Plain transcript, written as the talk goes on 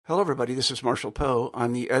Hello, everybody. This is Marshall Poe.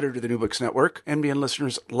 I'm the editor of the New Books Network. NBN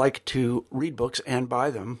listeners like to read books and buy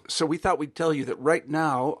them. So we thought we'd tell you that right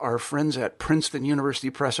now, our friends at Princeton University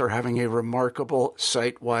Press are having a remarkable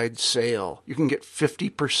site-wide sale. You can get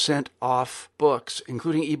 50% off books,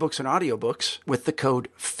 including ebooks and audiobooks, with the code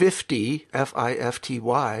 50,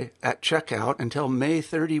 F-I-F-T-Y, at checkout until May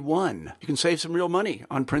 31. You can save some real money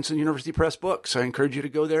on Princeton University Press books. I encourage you to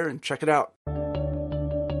go there and check it out.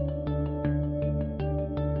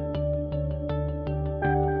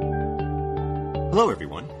 Hello,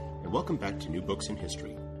 everyone, and welcome back to New Books in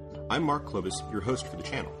History. I'm Mark Clovis, your host for the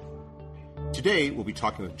channel. Today, we'll be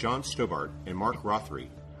talking with John Stobart and Mark Rothery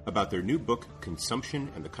about their new book,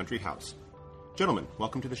 Consumption and the Country House. Gentlemen,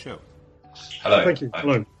 welcome to the show. Hello. Thank you.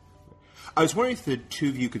 Hello. I was wondering if the two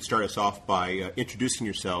of you could start us off by introducing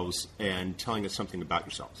yourselves and telling us something about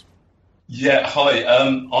yourselves. Yeah, hi.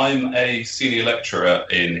 I'm a senior lecturer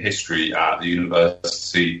in history at the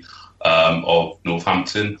University of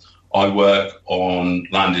Northampton. I work on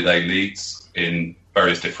landed elites in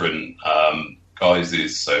various different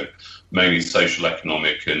guises, so mainly social,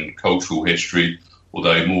 economic and cultural history,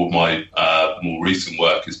 although more of my more recent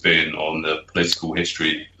work has been on the political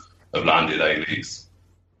history of landed elites.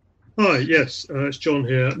 Hi, yes, it's John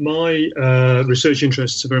here. My research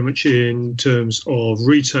interests are very much in terms of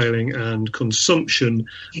retailing and consumption,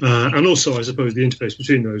 and also, I suppose, the interface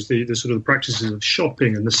between those, the sort of practices of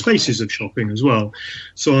shopping and the spaces of shopping as well.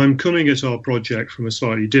 So I'm coming at our project from a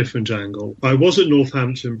slightly different angle. I was at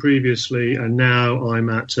Northampton previously, and now I'm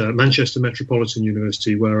at Manchester Metropolitan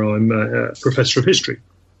University, where I'm a professor of history.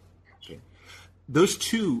 Okay. Those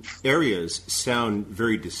two areas sound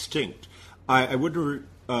very distinct. I wonder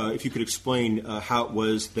if you could explain how it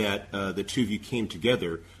was that the two of you came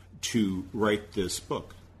together to write this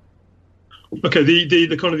book. Okay,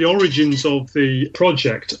 the kind of the origins of the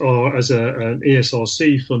project are as an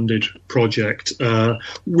ESRC funded project,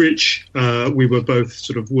 which we were both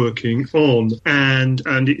sort of working on, and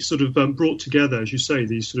it sort of brought together, as you say,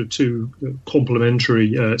 these sort of two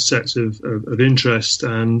complementary sets of interest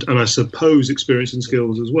and I suppose experience and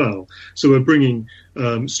skills as well. So we're bringing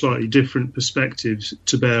slightly different perspectives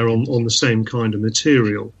to bear on the same kind of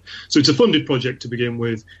material. So it's a funded project to begin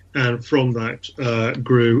with, and from that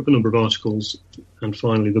grew a number of articles and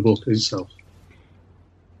finally the book itself.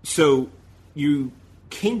 So you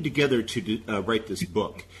came together to write this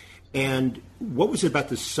book, and what was it about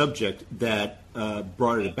the subject that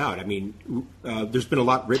brought it about? I mean, there's been a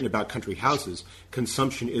lot written about country houses.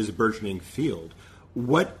 Consumption is a burgeoning field.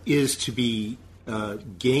 What is to be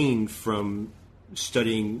gained from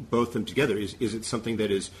studying both of them together? Is it something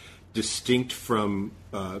that is distinct from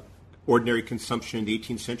ordinary consumption in the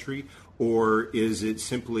 18th century, or is it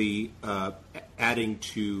simply adding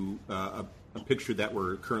to a picture that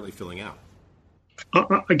we're currently filling out?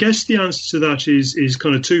 I guess the answer to that is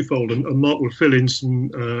kind of twofold, and Mark will fill in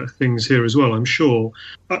some things here as well, I'm sure.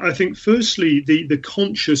 I think, firstly, the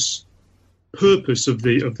conscious purpose of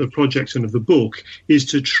the project and of the book is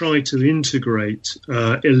to try to integrate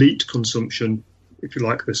elite consumption, if you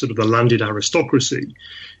like, the sort of the landed aristocracy,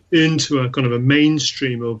 into a kind of a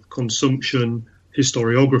mainstream of consumption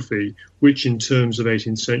historiography, which in terms of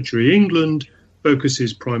 18th century England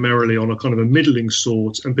focuses primarily on a kind of a middling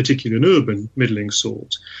sort, and particularly an urban middling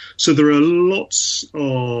sort. So there are lots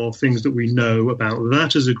of things that we know about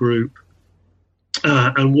that as a group.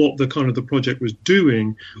 And what the kind of the project was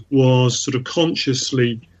doing was sort of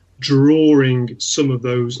consciously drawing some of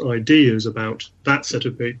those ideas about that set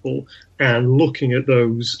of people and looking at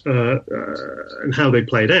those and how they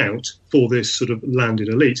played out for this sort of landed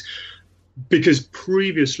elite. Because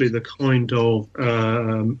previously the kind of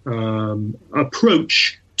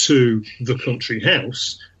approach to the country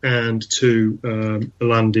house and to the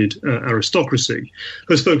landed aristocracy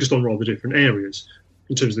has focused on rather different areas.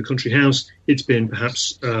 In terms of the country house, it's been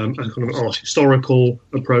perhaps a kind of art historical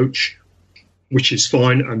approach, which is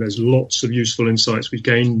fine, and there's lots of useful insights we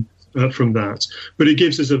gain from that. But it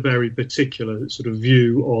gives us a very particular sort of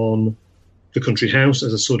view on the country house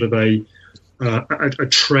as a sort of a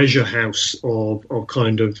treasure house of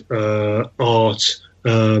kind of art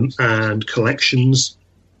and collections,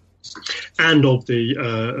 and of the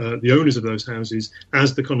owners of those houses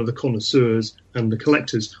as the kind of the connoisseurs and the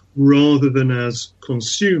collectors, rather than as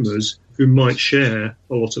consumers who might share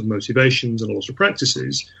a lot of motivations and a lot of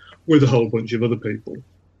practices with a whole bunch of other people.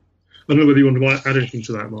 I don't know whether you want to add anything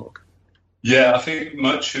to that, Mark. Yeah, I think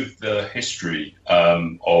much of the history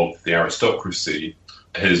of the aristocracy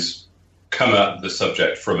has come at the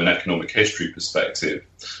subject from an economic history perspective,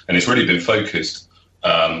 and it's really been focused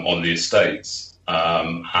on the estates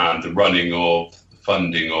and the running of, the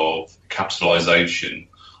funding of, capitalisation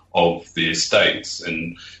of the estates.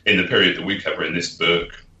 And in the period that we cover in this book,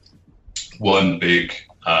 one big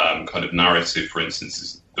kind of narrative, for instance,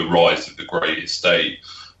 is the rise of the Great Estate,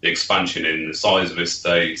 the expansion in the size of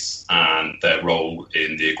estates and their role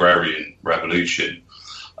in the agrarian revolution.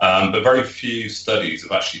 But very few studies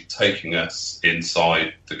have actually taken us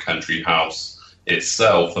inside the country house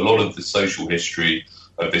itself. A lot of the social history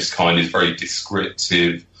of this kind is very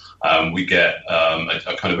descriptive. We get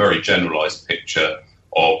a kind of very generalised picture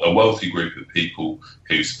of a wealthy group of people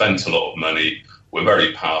who spent a lot of money, were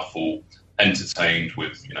very powerful, entertained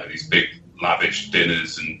with these big lavish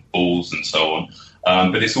dinners and balls and so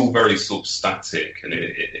on. But it's all very sort of static, and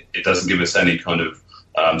it doesn't give us any kind of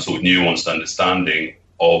sort of nuanced understanding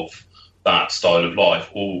of that style of life,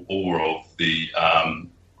 or of the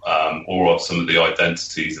or of some of the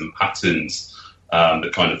identities and patterns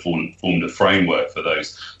that kind of form the framework for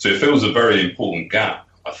those. So it fills a very important gap,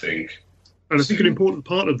 I think. And I think an important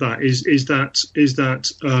part of that is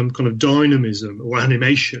that kind of dynamism or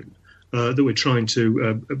animation that we're trying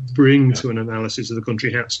to bring to an analysis of the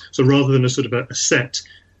country house. So rather than a sort of a set,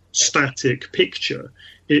 static picture,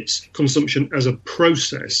 it's consumption as a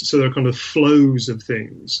process. So there are kind of flows of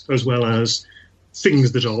things as well as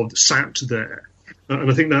things that are sat there.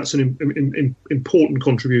 And I think that's an important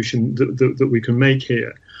contribution that we can make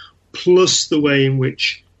here. Plus the way in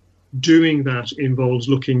which doing that involves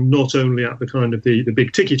looking not only at the kind of the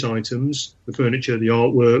big ticket items, the furniture, the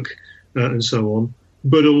artwork, and so on,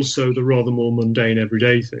 but also the rather more mundane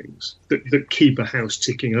everyday things that keep a house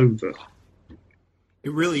ticking over.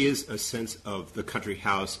 It really is a sense of the country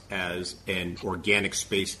house as an organic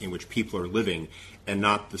space in which people are living, and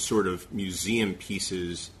not the sort of museum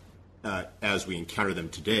pieces as we encounter them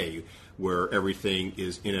today, where everything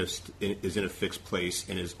is in a fixed place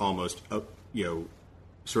and is almost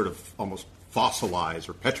sort of almost fossilized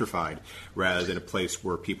or petrified, rather than a place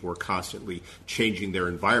where people are constantly changing their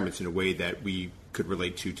environments in a way that we could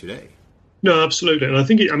relate to today. No, absolutely. And I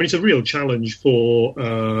think it's a real challenge for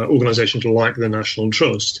organisations like the National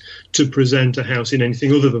Trust to present a house in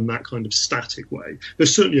anything other than that kind of static way.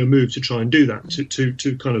 There's certainly a move to try and do that,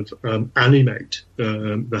 to kind of animate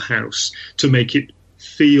the house, to make it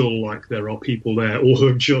feel like there are people there or who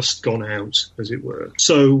have just gone out, as it were.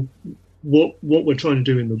 So what we're trying to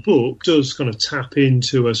do in the book does kind of tap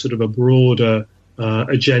into a sort of a broader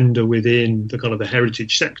agenda within the kind of the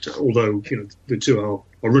heritage sector, although the two are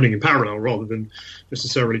running in parallel rather than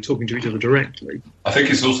necessarily talking to each other directly. I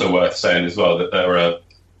think it's also worth saying as well that there are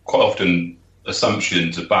quite often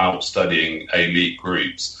assumptions about studying elite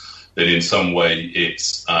groups that in some way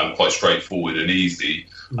it's quite straightforward and easy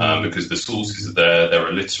because the sources are there, they're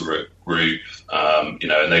a literate group, and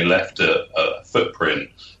they left a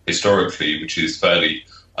footprint historically which is fairly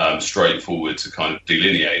straightforward to kind of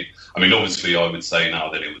delineate. I mean, obviously, I would say now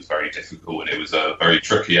that it was very difficult and it was a very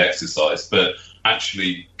tricky exercise, but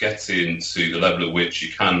actually getting to the level at which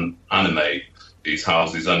you can animate these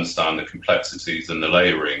houses, understand the complexities and the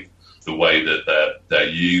layering, the way that they're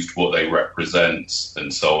used, what they represent,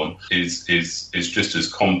 and so on, is just as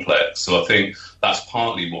complex. So I think that's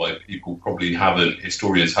partly why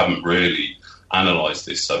historians haven't really analysed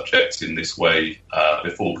this subject in this way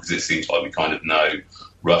before, because it seems like we kind of know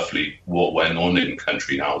roughly what went on in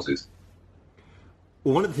country houses.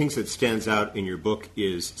 Well, one of the things that stands out in your book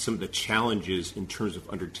is some of the challenges in terms of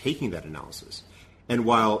undertaking that analysis. And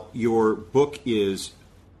while your book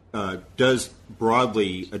does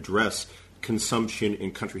broadly address consumption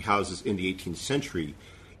in country houses in the 18th century,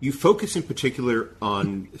 you focus in particular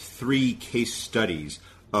on 3 case studies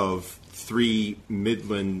of 3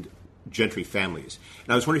 Midland gentry families.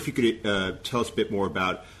 And I was wondering if you could tell us a bit more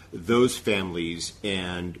about those families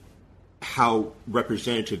and how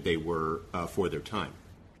representative they were for their time.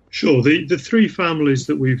 Sure. The 3 families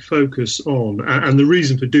that we focus on, and the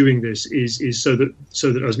reason for doing this is so that,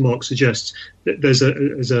 as Mark suggests, that there's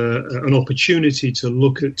an opportunity to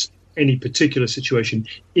look at any particular situation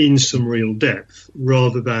in some real depth,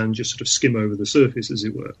 rather than just sort of skim over the surface, as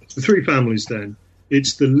it were. The 3 families, then,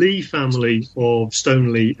 it's the Lee family of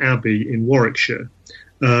Stoneleigh Abbey in Warwickshire.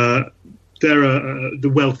 They're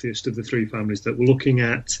the wealthiest of the 3 families that we're looking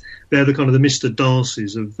at. They're the kind of the Mr.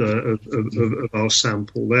 Darcys of our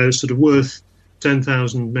sample. They're sort of worth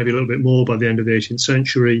 10,000, maybe a little bit more by the end of the 18th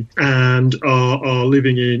century, and are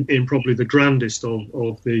living in probably the grandest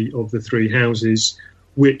of the 3 houses,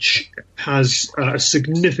 which has a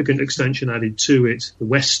significant extension added to it, the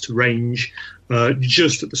West Range,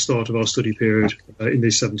 just at the start of our study period in the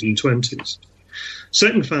 1720s.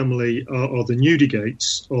 Second family are the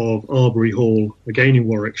Newdigates of Arbury Hall, again in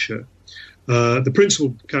Warwickshire. The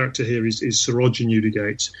principal character here is Sir Roger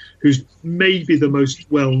Newdigate, who's maybe the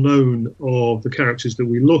most well-known of the characters that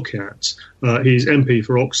we look at. He's MP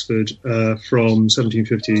for Oxford from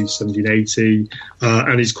 1750 to 1780,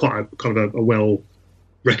 and he's quite a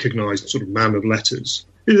well-recognised sort of man of letters.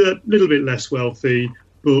 He's a little bit less wealthy,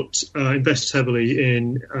 but invests heavily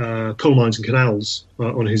in coal mines and canals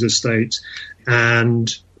on his estate,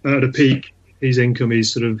 and at a peak, his income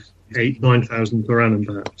is sort of 8,000-9,000 per annum,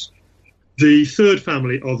 perhaps. The third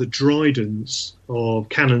family are the Drydens of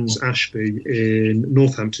Canons Ashby in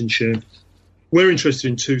Northamptonshire. We're interested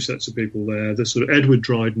in two sets of people there. There's sort of Edward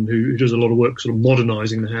Dryden, who does a lot of work sort of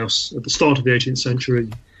modernising the house at the start of the 18th century,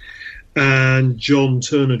 and John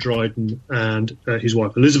Turner Dryden and his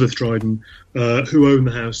wife Elizabeth Dryden, who own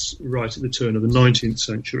the house right at the turn of the 19th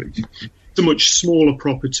century. It's a much smaller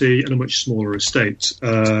property and a much smaller estate,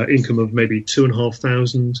 income of maybe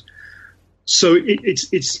 2,500. So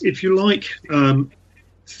it's if you like,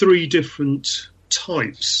 three different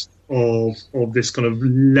types of this kind of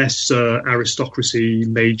lesser aristocracy,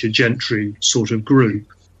 major gentry sort of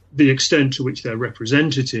group. The extent to which they're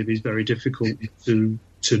representative is very difficult to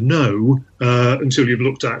know until you've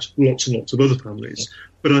looked at lots and lots of other families.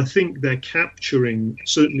 But I think they're capturing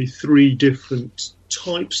certainly three different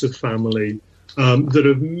types of family that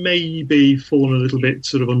have maybe fallen a little bit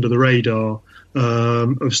sort of under the radar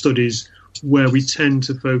of studies, where we tend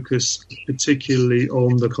to focus particularly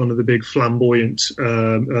on the kind of the big flamboyant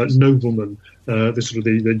noblemen,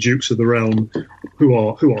 the dukes of the realm, who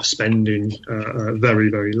are spending very,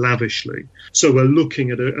 very lavishly. So we're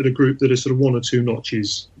looking at a group that is sort of one or two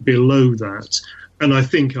notches below that, and I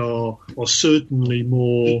think are certainly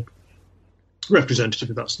more representative,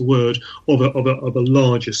 if that's the word, of a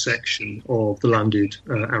larger section of the landed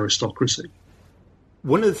aristocracy.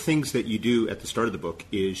 One of the things that you do at the start of the book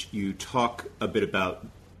is you talk a bit about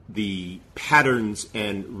the patterns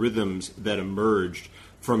and rhythms that emerged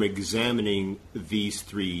from examining these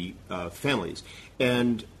three families.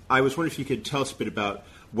 And I was wondering if you could tell us a bit about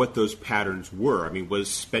what those patterns were. I mean, was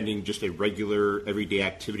spending just a regular, everyday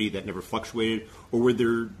activity that never fluctuated, or were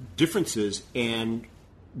there differences, and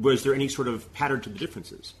was there any sort of pattern to the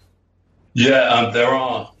differences? Yeah, there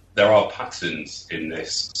are patterns in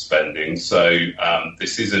this spending. So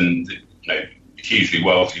this isn't, hugely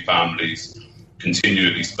wealthy families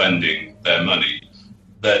continually spending their money.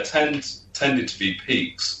 There tended to be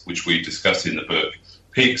peaks, which we discuss in the book,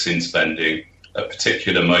 peaks in spending at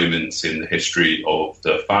particular moments in the history of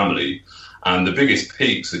the family. And the biggest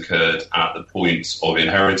peaks occurred at the point of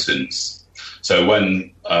inheritance. So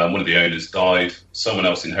when one of the owners died, someone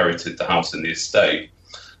else inherited the house and the estate.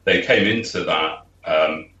 They came into that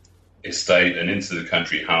estate and into the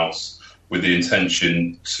country house with the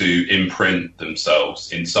intention to imprint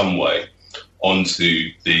themselves in some way onto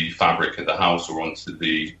the fabric of the house or onto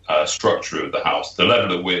the structure of the house. The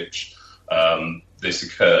level at which this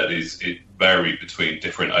occurred it varied between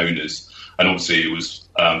different owners, and obviously it was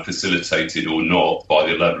facilitated or not by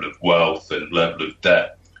the level of wealth and level of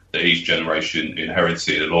debt that each generation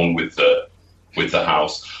inherited along with the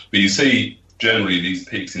house. But you see generally these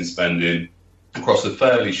peaks in spending across a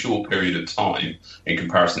fairly short period of time in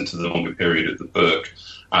comparison to the longer period of the book,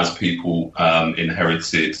 as people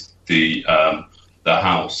inherited the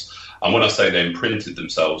house. And when I say they imprinted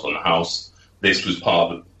themselves on the house, this was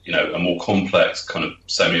part of a more complex kind of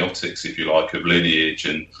semiotics, if you like, of lineage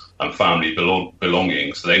and family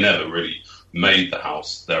belonging. So they never really made the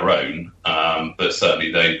house their own, but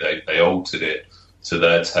certainly they altered it to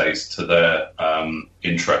their taste, to their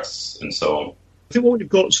interests, and so on. I think what we've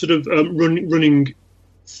got sort of running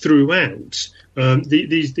throughout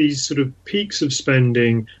these sort of peaks of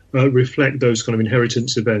spending reflect those kind of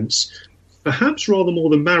inheritance events, perhaps rather more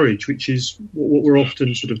than marriage, which is what we're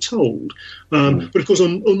often sort of told. But of course,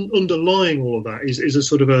 underlying all of that is a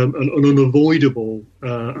sort of an unavoidable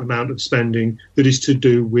amount of spending that is to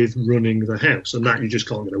do with running the house, and that you just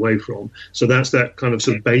can't get away from. So that's that kind of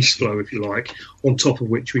sort of base flow, if you like, on top of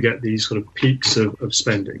which we get these sort of peaks of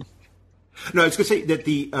spending. No, I was going to say that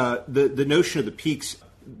the notion of the peaks,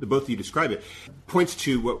 the both of you describe it, points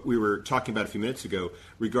to what we were talking about a few minutes ago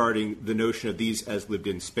regarding the notion of these as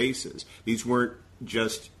lived-in spaces. These weren't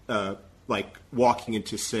just like walking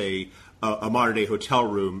into, say, a modern-day hotel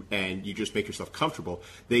room and you just make yourself comfortable.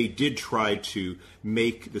 They did try to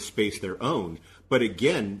make the space their own. But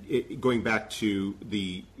again, going back to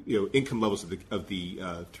the income levels of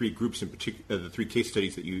the three groups in particular, the three case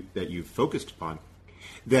studies that you've focused upon,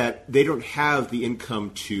 that they don't have the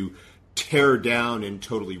income to tear down and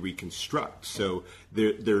totally reconstruct. So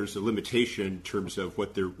there's a limitation in terms of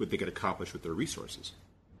what they can accomplish with their resources.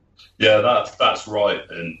 Yeah, that's right.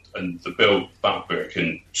 And the build fabric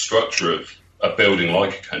and structure of a building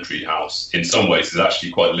like a country house, in some ways, is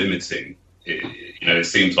actually quite limiting. It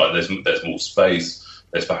seems like there's more space.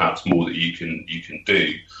 There's perhaps more that you can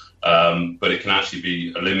do, but it can actually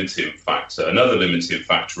be a limiting factor. Another limiting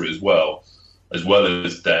factor as well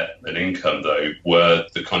as debt and income, though, were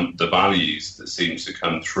the values that seems to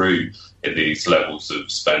come through in these levels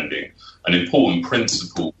of spending. An important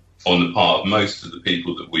principle on the part of most of the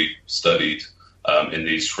people that we've studied in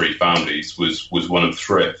these three families was one of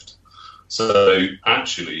thrift. So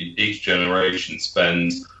actually, each generation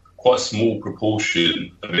spends quite a small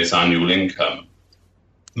proportion of its annual income.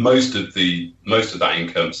 Most of that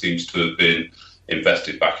income seems to have been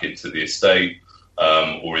invested back into the estate,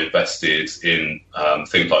 or invested in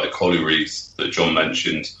things like the collieries that John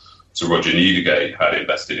mentioned, Sir Roger Newdigate had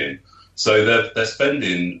invested in. So they're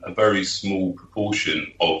spending a very small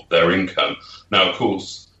proportion of their income. Now, of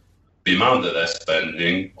course, the amount that they're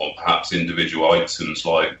spending on perhaps individual items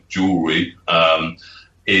like jewellery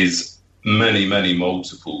is many, many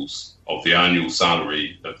multiples of the annual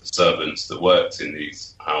salary of the servants that worked in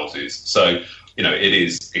these houses. So, it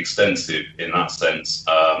is extensive in that sense,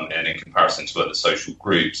 and in comparison to other social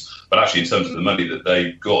groups. But actually, in terms of the money that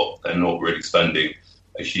they've got, they're not really spending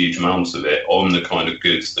a huge amount of it on the kind of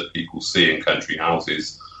goods that people see in country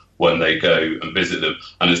houses when they go and visit them.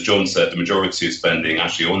 And as John said, the majority of spending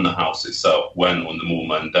actually on the house itself went on the more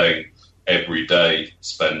mundane, everyday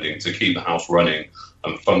spending to keep the house running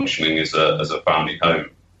and functioning as a family home.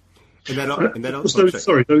 Those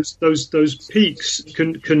peaks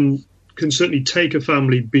can certainly take a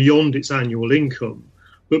family beyond its annual income,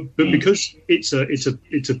 but because it's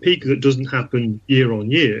a peak that doesn't happen year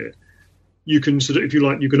on year, you can sort of, if you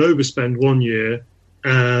like, you can overspend one year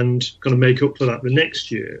and kind of make up for that the next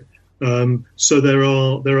year. So there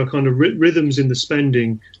are kind of rhythms in the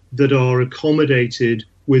spending that are accommodated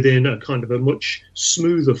within a kind of a much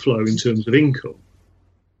smoother flow in terms of income.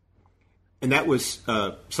 And that was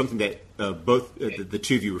something that both the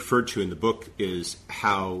two of you referred to in the book, is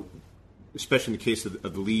how, especially in the case of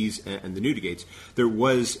the Lees and the Newdigates, there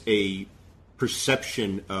was a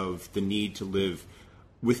perception of the need to live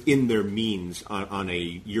within their means on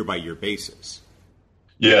a year-by-year basis.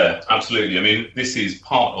 Yeah, absolutely. I mean, this is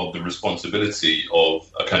part of the responsibility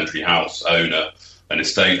of a country house owner, an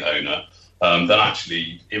estate owner, that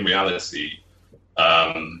actually, in reality,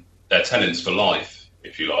 they're tenants for life,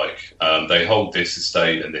 if you like. They hold this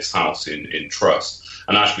estate and this house in trust.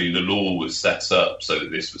 And actually, the law was set up so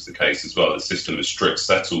that this was the case as well. The system of strict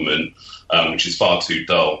settlement, which is far too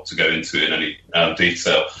dull to go into in any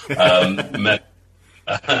detail, meant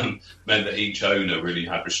that each owner really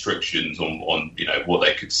had restrictions on what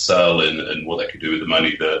they could sell and what they could do with the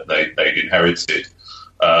money that they'd inherited.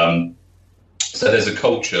 So there's a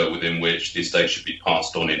culture within which the estate should be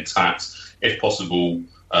passed on intact, if possible,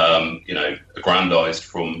 aggrandized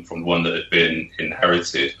from one that had been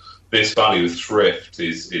inherited. This value of thrift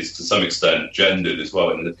is to some extent gendered as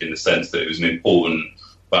well, in the sense that it was an important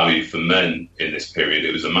value for men in this period.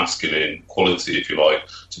 It was a masculine quality, if you like,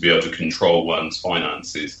 to be able to control one's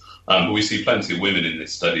finances. But we see plenty of women in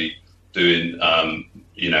this study doing,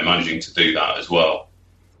 managing to do that as well.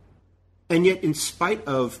 And yet, in spite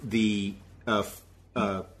of the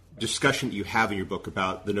discussion that you have in your book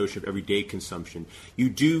about the notion of everyday consumption, you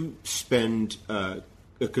do spend a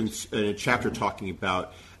chapter talking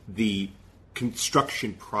about the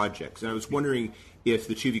construction projects. And I was wondering if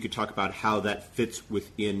the two of you could talk about how that fits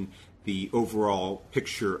within the overall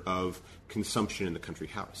picture of consumption in the country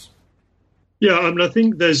house. Yeah, I mean, I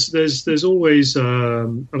think there's always, I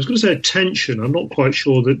was going to say a tension. I'm not quite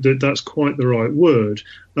sure that that's quite the right word.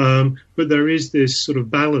 But there is this sort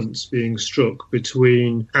of balance being struck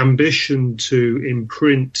between ambition to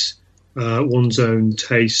imprint one's own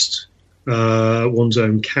taste, one's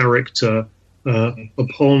own character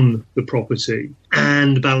upon the property,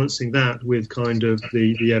 and balancing that with kind of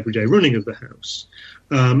the everyday running of the house.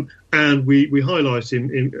 And we highlight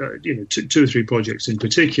in two or three projects in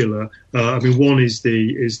particular. One is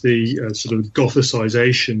the sort of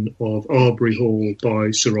Gothicization of Arbury Hall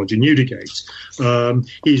by Sir Roger Newdigate.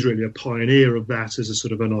 He's really a pioneer of that as a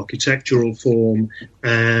sort of an architectural form,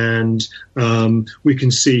 and we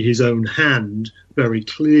can see his own hand very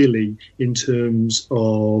clearly in terms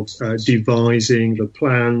of devising the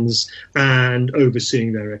plans and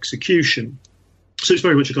overseeing their execution. So it's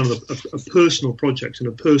very much a kind of a personal project and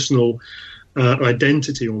a personal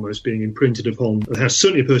identity almost being imprinted upon the house,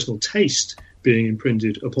 certainly a personal taste being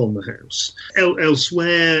imprinted upon the house.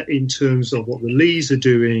 Elsewhere, in terms of what the Lees are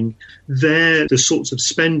doing, the sorts of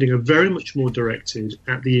spending are very much more directed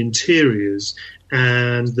at the interiors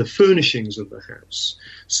and the furnishings of the house.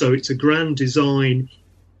 So it's a grand design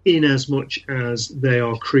in as much as they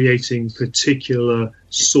are creating particular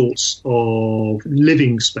sorts of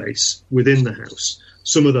living space within the house.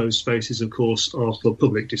 Some of those spaces, of course, are for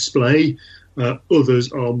public display.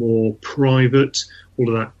 Others are more private. All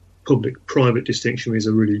of that public-private distinction is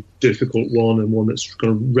a really difficult one, and one that's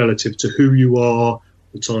kind of relative to who you are,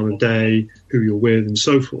 the time of day, who you're with, and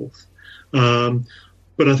so forth.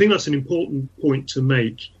 But I think that's an important point to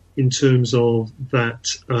make in terms of that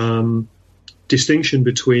distinction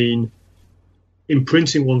between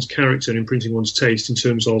imprinting one's character and imprinting one's taste in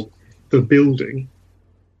terms of the building,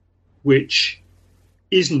 which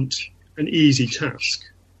isn't an easy task,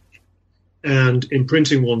 and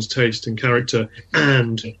imprinting one's taste and character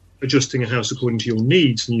and adjusting a house according to your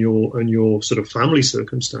needs and your sort of family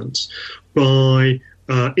circumstance by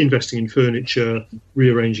investing in furniture,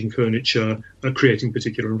 rearranging furniture, creating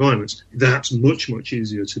particular environments. That's much, much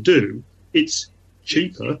easier to do. It's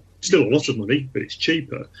cheaper, still a lot of money, but it's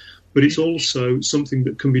cheaper. But it's also something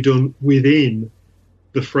that can be done within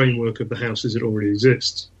the framework of the house as it already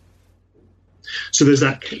exists. So there's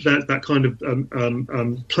that kind of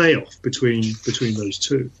playoff between those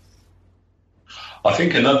two. I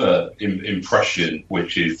think another impression,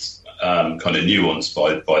 which is kind of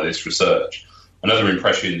nuanced by this research, another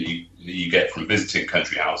impression that you get from visiting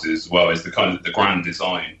country houses as well is the kind of the grand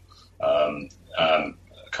design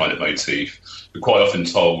kind of motif. We're quite often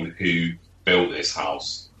told who built this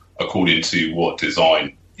house according to what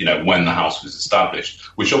design, when the house was established,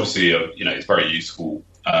 which obviously, is very useful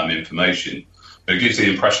information. But it gives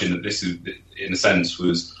the impression that this is, in a sense,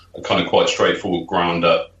 was a kind of quite straightforward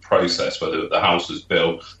ground-up process, whether the house was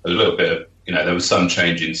built, a little bit of, there was some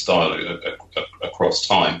change in style across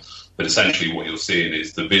time, but essentially what you're seeing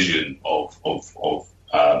is the vision of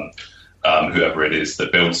whoever it is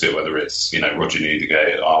that built it, whether it's, Roger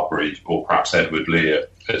Newdigate at Arbury or perhaps Edward Lee at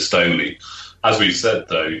Stoneleigh. As we've said,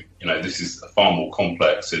 though, this is a far more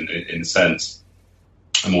complex, in a sense,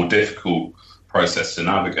 a more difficult process to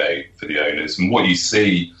navigate for the owners. And what you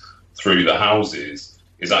see through the houses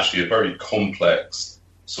is actually a very complex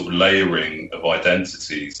sort of layering of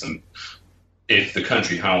identities. And if the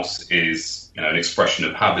country house is, an expression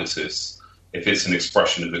of habitus, if it's an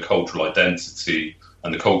expression of the cultural identity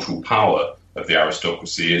and the cultural power of the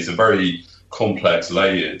aristocracy, it's a very complex,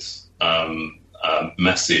 layered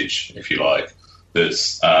message, if you like,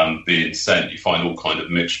 that's being sent. You find all kind of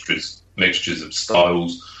mixtures of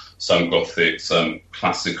styles, some Gothic, some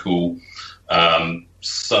classical.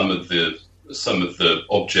 Some of the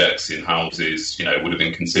objects in houses, would have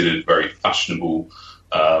been considered very fashionable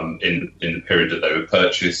in the period that they were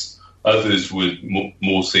purchased. Others would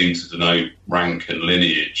more seem to denote rank and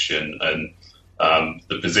lineage and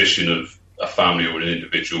the position of a family or an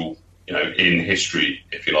individual, in history,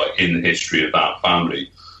 if you like, in the history of that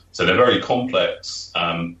family. So they're very complex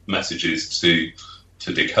messages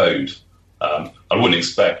to decode. I wouldn't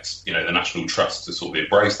expect, the National Trust to sort of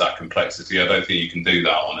embrace that complexity. I don't think you can do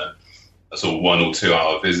that on a sort of 1 or 2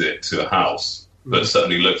 hour visit to a house, but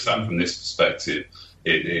certainly looks at from this perspective,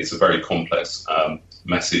 it's a very complex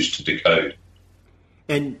message to decode.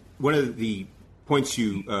 And one of the points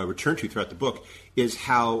you return to throughout the book is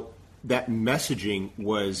how that messaging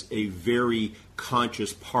was a very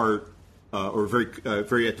conscious part or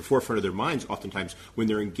very at the forefront of their minds oftentimes when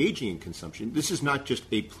they're engaging in consumption. This is not just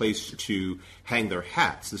a place to hang their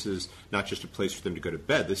hats. This is not just a place for them to go to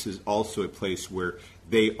bed. This is also a place where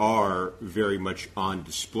they are very much on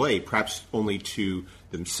display, perhaps only to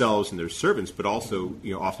themselves and their servants, but also,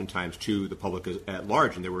 oftentimes to the public at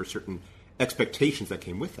large. And there were certain expectations that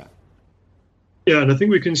came with that. Yeah, and I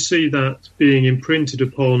think we can see that being imprinted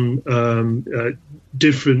upon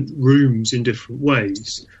different rooms in different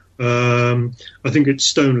ways. I think at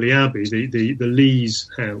Stoneleigh Abbey, the Lees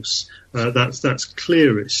house, that's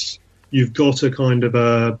clearest. You've got a kind of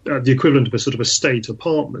the equivalent of a sort of a state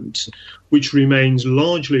apartment, which remains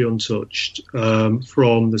largely untouched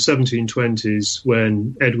from the 1720s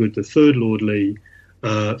when Edward III, Lord Lee,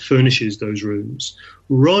 furnishes those rooms,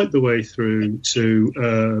 right the way through to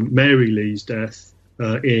Mary Lee's death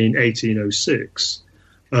in 1806.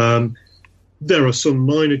 There are some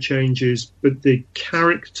minor changes, but the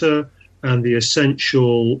character and the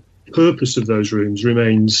essential purpose of those rooms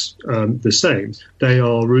remains the same. They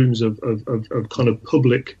are rooms of kind of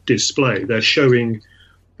public display. They're showing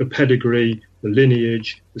the pedigree, the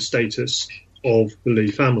lineage, the status of the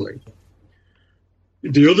Lee family.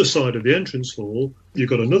 The other side of the entrance hall, you've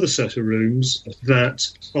got another set of rooms that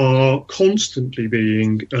are constantly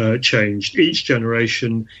being changed. Each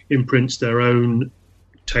generation imprints their own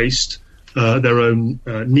taste, their own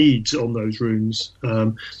needs on those rooms.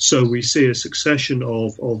 So we see a succession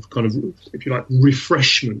of kind of, if you like,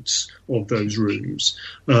 refreshments of those rooms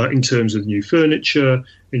in terms of new furniture,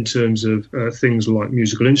 in terms of things like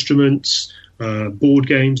musical instruments, board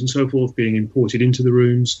games and so forth being imported into the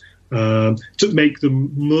rooms. To make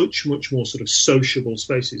them much, much more sort of sociable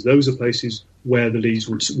spaces. Those are places where the Lees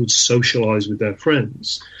would socialise with their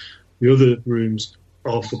friends. The other rooms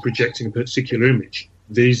are for projecting a particular image.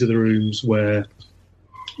 These are the rooms where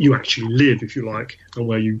you actually live, if you like, and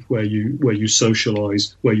where you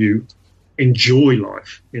socialise, where you enjoy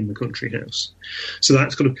life in the country house. So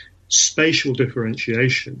that's kind of spatial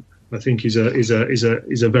differentiation, I think, is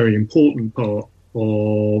a very important part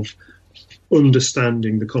of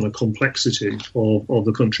understanding the kind of complexity of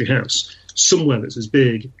the country house. Somewhere that's as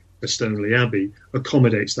big as Stoneleigh Abbey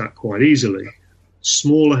accommodates that quite easily.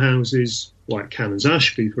 Smaller houses like Canons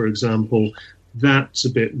Ashby, for example, that's a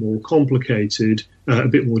bit more complicated, a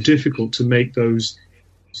bit more difficult to make those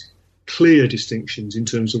clear distinctions in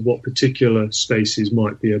terms of what particular spaces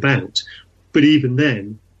might be about. But even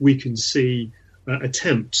then, we can see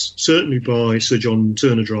attempts, certainly by Sir John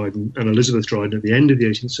Turner Dryden and Elizabeth Dryden at the end of the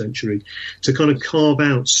 18th century, to kind of carve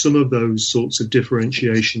out some of those sorts of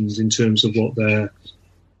differentiations in terms of what their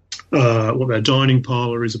dining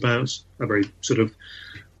parlour is about, a very sort of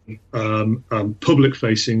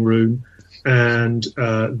public-facing room, and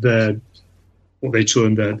their what they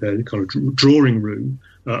term their kind of drawing room,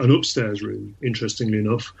 an upstairs room, interestingly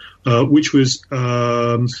enough, which was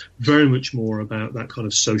very much more about that kind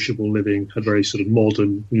of sociable living, had very sort of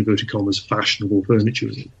modern, inverted commas, fashionable furniture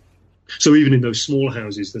in it. So even in those small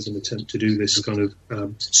houses, there's an attempt to do this kind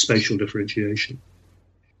of spatial differentiation.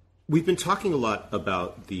 We've been talking a lot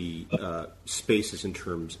about the spaces in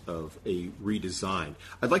terms of a redesign.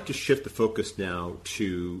 I'd like to shift the focus now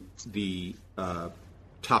to the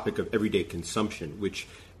topic of everyday consumption, which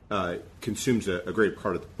consumes a great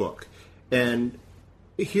part of the book. And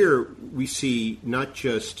here we see not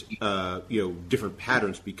just different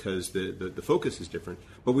patterns because the focus is different,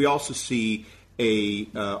 but we also see a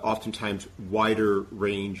oftentimes wider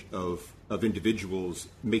range of individuals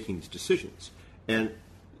making these decisions. And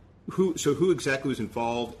who exactly was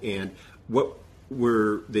involved, and what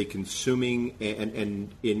were they consuming,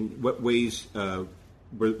 and in what ways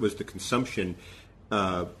was the consumption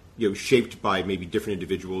shaped by maybe different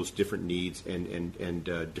individuals, different needs, and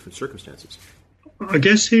different circumstances? I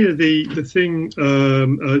guess here the thing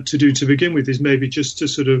to do to begin with is maybe just to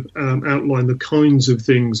sort of outline the kinds of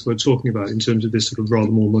things we're talking about in terms of this sort of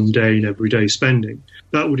rather more mundane everyday spending.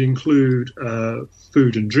 That would include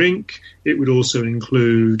food and drink. It would also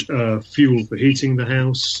include fuel for heating the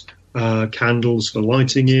house, candles for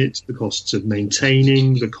lighting it, the costs of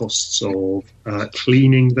maintaining, the costs of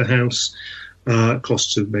cleaning the house,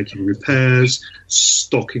 costs of making repairs,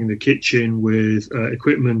 stocking the kitchen with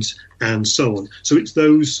equipment, and so on. So it's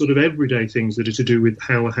those sort of everyday things that are to do with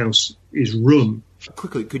how a house is run.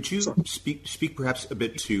 Quickly, could you speak perhaps a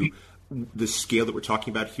bit to the scale that we're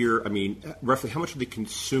talking about here? I mean, roughly how much are they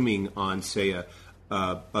consuming on, say,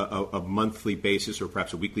 a monthly basis or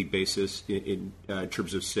perhaps a weekly basis in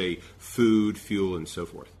terms of, say, food, fuel, and so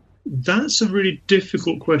forth? That's a really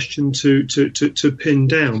difficult question to pin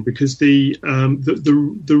down, because the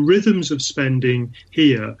rhythms of spending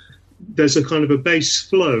here, there's a kind of a base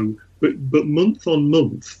flow, but month on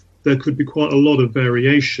month there could be quite a lot of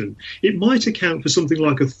variation. It might account for something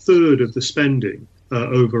like a third of the spending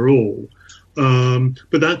overall,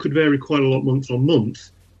 but that could vary quite a lot month on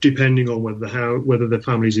month, depending on whether the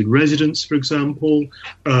family's in residence, for example,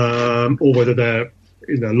 or whether they're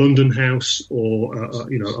in their London house or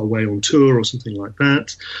away on tour or something like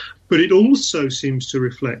that. But it also seems to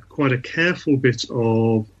reflect quite a careful bit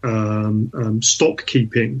of stock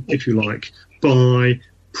keeping, if you like,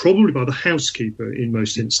 probably by the housekeeper in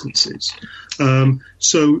most instances.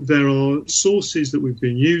 So there are sources that we've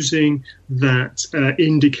been using that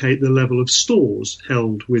indicate the level of stores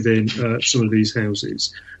held within some of these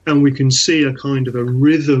houses. And we can see a kind of a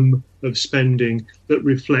rhythm of spending that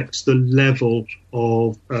reflects the level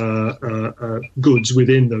of goods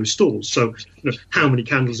within those stores. So, how many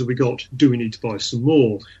candles have we got? Do we need to buy some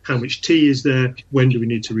more? How much tea is there? When do we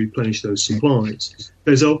need to replenish those supplies?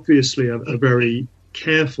 There's obviously a very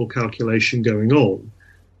careful calculation going on.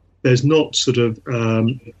 There's not sort of,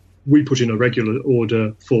 we put in a regular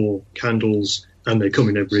order for candles and they come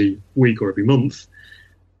in every week or every month.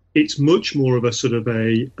 it's much more of a sort of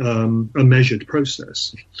a measured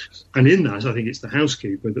process. And in that, I think it's the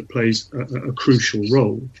housekeeper that plays a crucial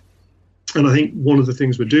role. And I think one of the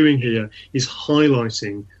things we're doing here is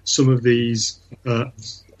highlighting some of these,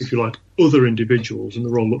 if you like, other individuals and the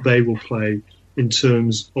role that they will play in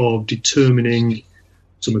terms of determining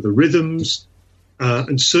some of the rhythms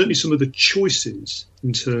and certainly some of the choices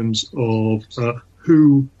in terms of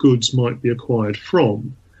who goods might be acquired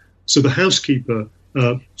from. So the housekeeper,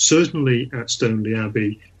 certainly at Stoneleigh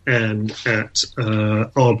Abbey and at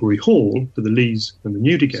Arbury Hall for the Lees and the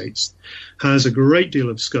Newdigates, has a great deal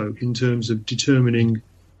of scope in terms of determining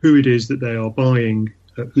who it is that they are buying,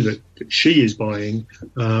 who that she is buying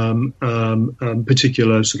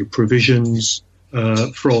particular sort of provisions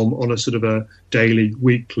from on a sort of a daily,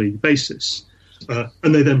 weekly basis.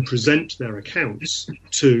 And they then present their accounts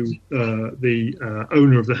to the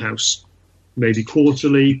owner of the house, maybe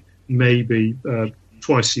quarterly, maybe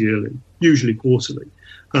twice yearly, usually quarterly.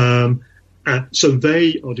 So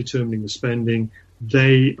they are determining the spending.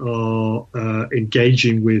 They are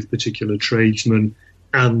engaging with particular tradesmen,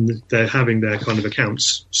 and they're having their kind of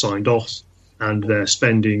accounts signed off and their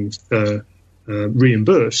spending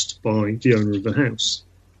reimbursed by the owner of the house.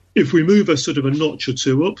 If we move a sort of a notch or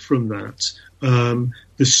two up from that,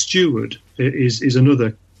 the steward is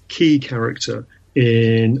another key character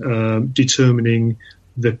in determining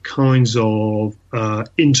the kinds of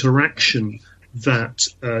interaction that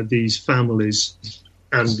these families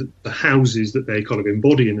and the houses that they kind of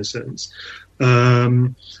embody, in a sense,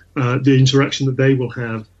 the interaction that they will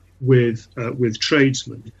have with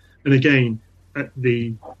tradesmen. And again, at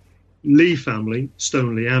the Lee family,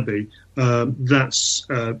 Stoneleigh Abbey, that's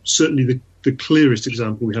certainly the clearest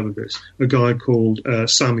example we have of this. A guy called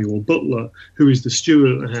Samuel Butler, who is the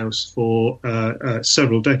steward at the house for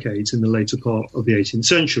several decades in the later part of the 18th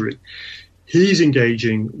century. He's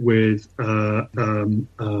engaging with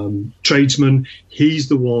tradesmen. He's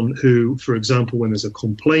the one who, for example, when there's a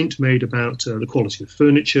complaint made about the quality of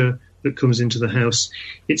furniture that comes into the house,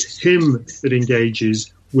 it's him that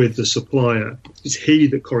engages with the supplier. It's he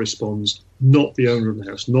that corresponds, not the owner of the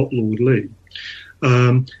house, not Lord Lee.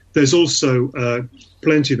 There's also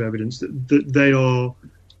plenty of evidence that they are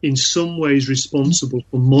in some ways responsible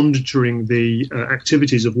for monitoring the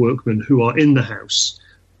activities of workmen who are in the house,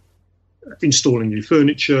 installing new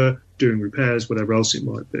furniture, doing repairs, whatever else it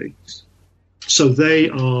might be. So they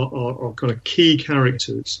are kind of key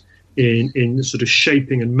characters in sort of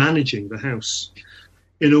shaping and managing the house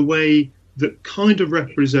in a way that kind of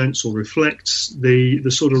represents or reflects the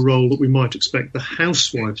sort of role that we might expect the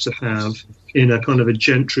housewife to have in a kind of a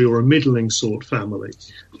gentry or a middling sort family.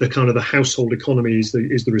 The kind of the household economy is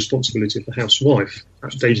the responsibility of the housewife,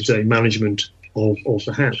 that day-to-day management of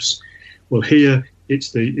the house. Well, here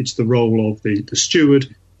it's the role of the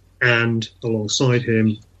steward and alongside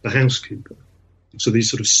him the housekeeper. So these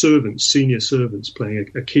sort of servants, senior servants, playing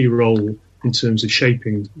a key role in terms of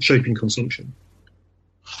shaping consumption.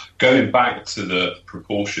 Going back to the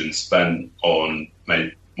proportion spent on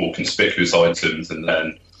maybe more conspicuous items and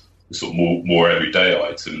then sort of more everyday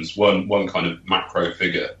items, one kind of macro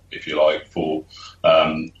figure, if you like, for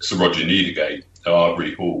Sir Roger Newdigate at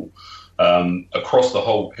Arbury Hall, across the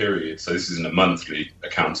whole period, so this isn't a monthly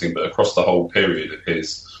accounting, but across the whole period of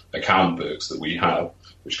his account books that we have,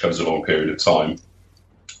 which covers a long period of time,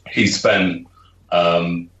 he spent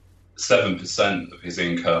 7% of his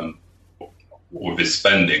income, or of his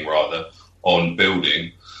spending rather, on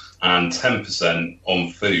building and 10% on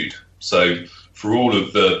food. So for all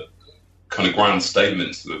of the kind of grand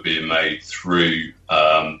statements that were being made through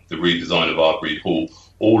the redesign of Arbury Hall,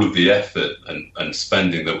 all of the effort and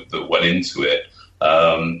spending that went into it,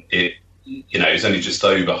 it's only just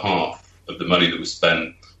over half of the money that was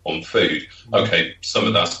spent on food. Okay, some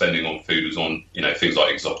of that spending on food was on, things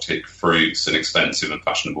like exotic fruits and expensive and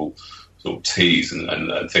fashionable sort of teas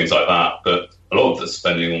and things like that. But a lot of the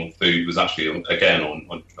spending on food was actually, again,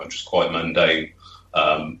 on just quite mundane,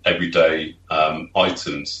 everyday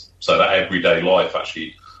items. So that everyday life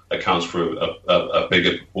actually accounts for a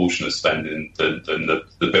bigger proportion of spending than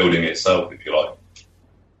the building itself, if you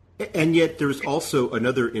like. And yet there's also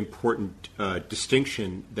another important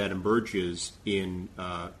distinction that emerges in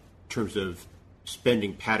terms of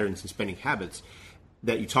spending patterns and spending habits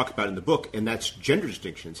that you talk about in the book, and that's gender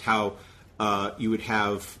distinctions, how you would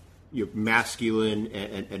have masculine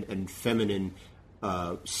and feminine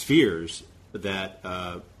spheres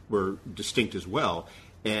that were distinct as well,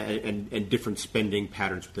 and different spending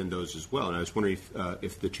patterns within those as well. And I was wondering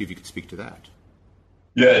if the two of you could speak to that.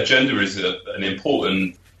 Yeah, gender is an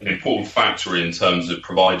important factor in terms of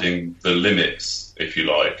providing the limits, if you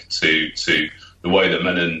like, to the way that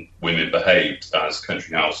men and women behaved as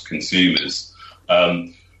country house consumers.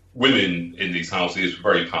 Women in these houses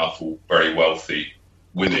were very powerful, very wealthy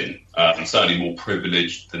women, certainly more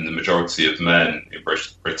privileged than the majority of men in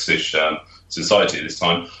British society at this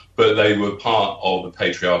time, but they were part of a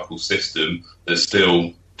patriarchal system that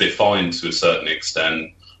still defined to a certain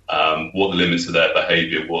extent what the limits of their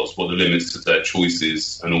behaviour was, what the limits of their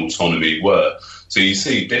choices and autonomy were. So you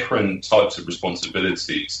see different types of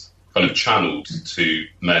responsibilities kind of channeled to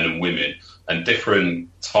men and women, and different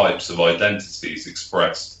types of identities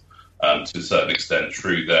expressed to a certain extent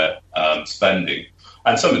through their spending.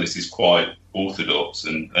 And some of this is quite orthodox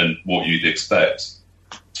and what you'd expect.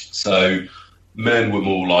 So men were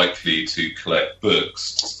more likely to collect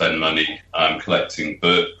books, to spend money collecting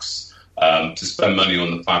books, to spend money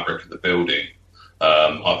on the fabric of the building,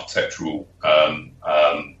 architectural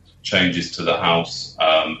changes to the house,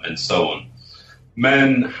 and so on.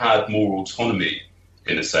 Men had more autonomy,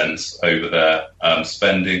 in a sense, over their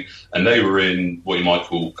spending, and they were in what you might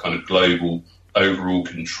call kind of global overall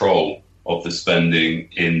control of the spending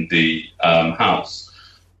in the house.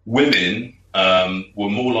 Women were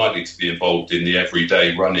more likely to be involved in the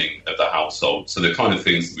everyday running of the household, so the kind of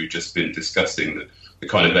things that we've just been discussing, the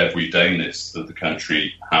kind of everydayness of the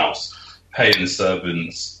country house, paying the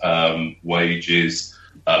servants' wages,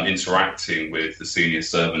 interacting with the senior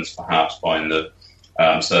servants, perhaps buying the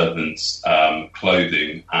servants'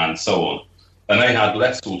 clothing, and so on. And they had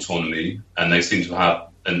less autonomy, and they seemed to have,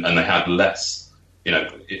 and they had less,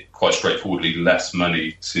 quite straightforwardly, less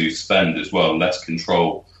money to spend as well, less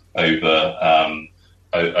control over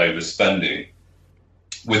spending.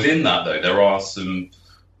 Within that, though, there are some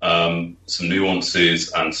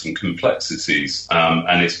nuances and some complexities,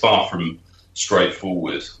 and it's far from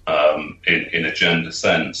straightforward in a gender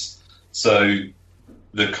sense. So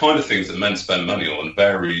the kind of things that men spend money on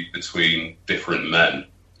vary between different men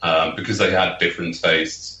because they had different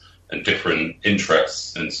tastes and different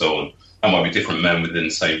interests and so on. That might be different men within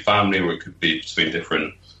the same family, or it could be between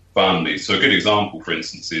different families. So a good example, for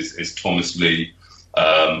instance, is Thomas Lee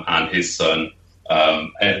and his son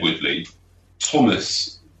Edward Lee.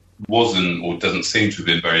 Thomas wasn't, or doesn't seem to have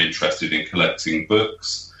been, very interested in collecting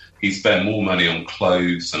books. He spent more money on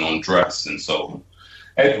clothes and on dress and so on.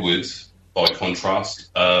 Edward, by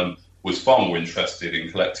contrast, was far more interested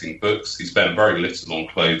in collecting books. He spent very little on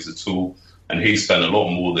clothes at all, and he spent a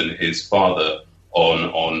lot more than his father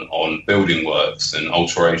on building works and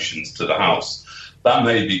alterations to the house. That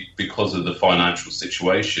may be because of the financial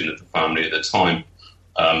situation of the family at the time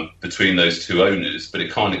between those two owners, but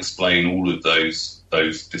it can't explain all of those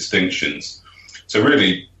distinctions. So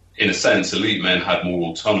really, in a sense, elite men had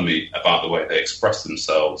more autonomy about the way they express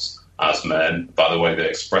themselves as men, about the way they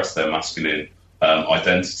express their masculine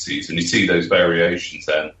identities. And you see those variations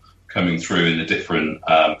then coming through in the different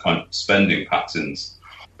kind of spending patterns.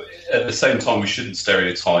 But at the same time, we shouldn't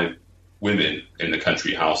stereotype women in the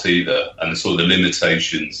country house either, and the sort of the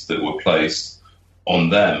limitations that were placed on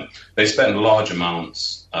them. They spent large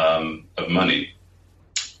amounts of money,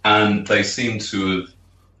 and they seem to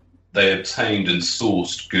have obtained and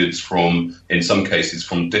sourced goods from, in some cases,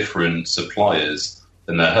 from different suppliers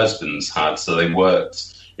than their husbands had. So they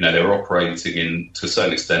worked, they were operating in, to a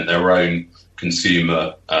certain extent, their own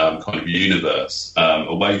consumer kind of universe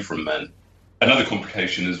away from men. Another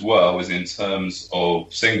complication as well is in terms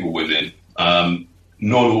of single women.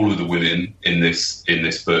 Not all of the women in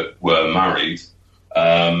this book were married,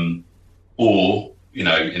 or,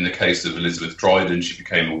 in the case of Elizabeth Dryden, she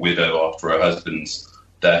became a widow after her husband's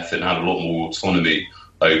death and had a lot more autonomy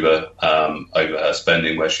over her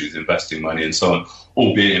spending, where she was investing money and so on,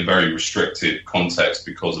 albeit in very restricted context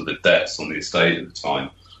because of the debts on the estate at the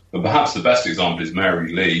time. But perhaps the best example is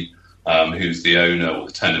Mary Lee, who's the owner or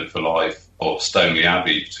the tenant for life of Stoneleigh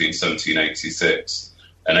Abbey between 1786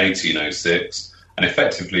 and 1806, and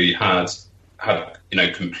effectively had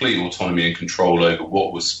complete autonomy and control over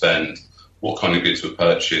what was spent, what kind of goods were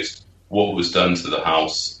purchased, what was done to the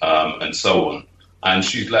house, and so on. And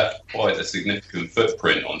she'd left quite a significant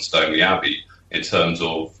footprint on Stoneleigh Abbey in terms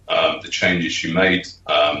of the changes she made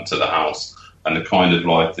to the house and the kind of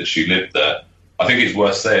life that she lived there. I think it's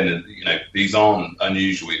worth saying that these aren't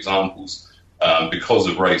unusual examples because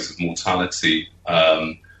of rates of mortality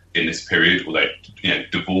in this period. Although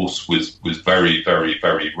divorce was very, very,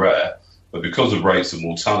 very rare, but because of rates of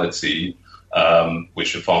mortality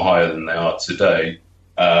which are far higher than they are today,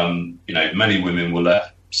 many women were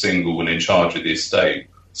left single and in charge of the estate.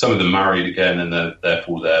 Some of them married again, and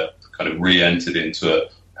therefore they're kind of re-entered into a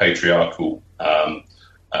patriarchal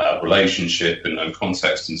relationship and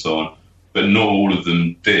context and so on. But not all of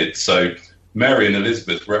them did. So Mary and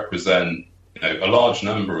Elizabeth represent a large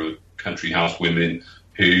number of country house women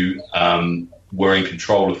who were in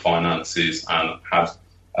control of finances and had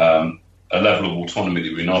a level of autonomy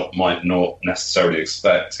that we might not necessarily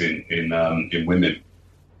expect in women.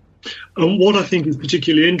 And what I think is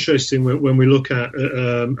particularly interesting when we look at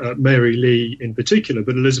Mary Lee in particular,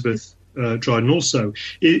 but Elizabeth Dryden also,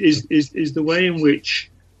 is the way in which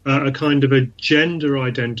a kind of a gender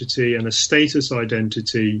identity and a status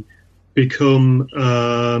identity become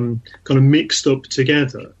kind of mixed up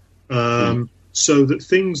together. So that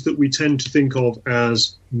things that we tend to think of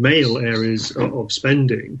as male areas of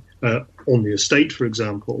spending, on the estate, for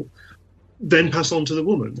example, then pass on to the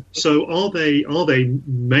woman. So are they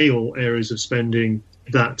male areas of spending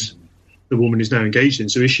that the woman is now engaged in?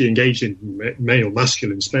 So is she engaged in male,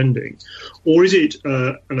 masculine spending? Or is it,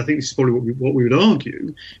 and I think this is probably what we would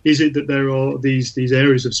argue, is it that there are these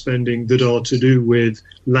areas of spending that are to do with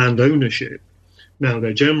land ownership? Now,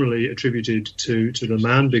 they're generally attributed to the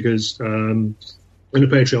man because in a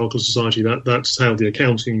patriarchal society, that's how the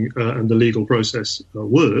accounting and the legal process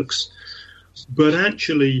works. But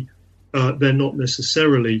actually, they're not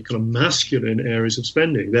necessarily kind of masculine areas of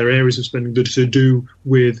spending. They're areas of spending that are to do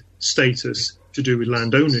with status, to do with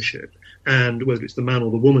land ownership. And whether it's the man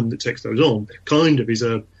or the woman that takes those on, kind of is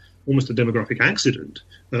almost a demographic accident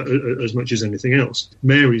as much as anything else.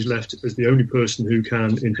 Mary's left as the only person who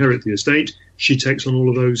can inherit the estate. She takes on all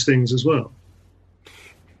of those things as well.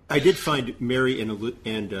 I did find Mary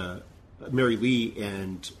and Mary Lee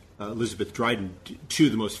and Elizabeth Dryden two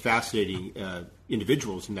of the most fascinating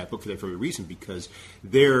individuals in that book for that very reason, because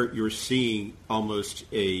there you're seeing almost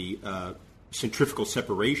a centrifugal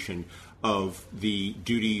separation of the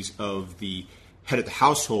duties of the head of the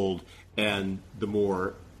household and the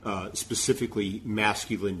more specifically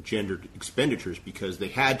masculine gendered expenditures, because they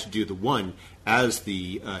had to do the one as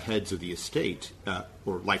the heads of the estate,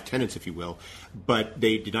 or life tenants, if you will, but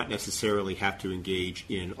they did not necessarily have to engage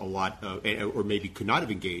in a lot of, or maybe could not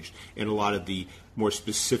have engaged in a lot of the more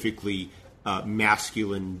specifically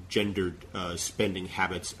masculine gendered spending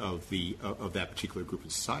habits of that particular group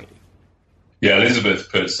of society. Yeah,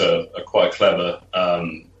 Elizabeth puts a quite clever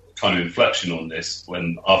kind of inflection on this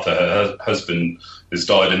when, after her husband has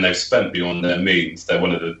died and they've spent beyond their means, they're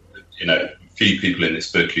one of the few people in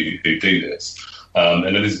this book who do this.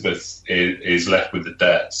 And Elizabeth is left with the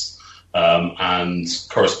debts and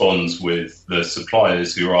corresponds with the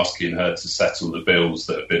suppliers who are asking her to settle the bills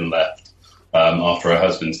that have been left after her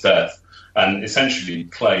husband's death, and essentially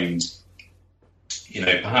claimed,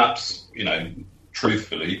 perhaps,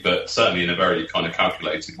 truthfully, but certainly in a very kind of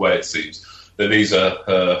calculated way, it seems, that these are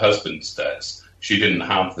her husband's debts. She didn't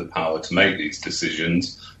have the power to make these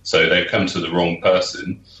decisions, so they've come to the wrong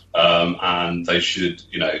person, and they should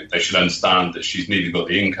understand that she's neither got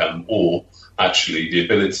the income or actually the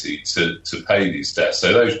ability to pay these debts.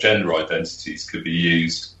 So those gender identities could be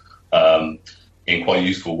used in quite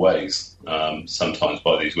useful ways, sometimes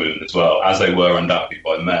by these women as well, as they were undoubtedly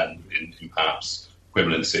by men in perhaps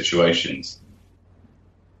equivalent situations.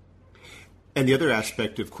 And the other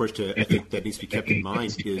aspect, of course, I think that needs to be kept in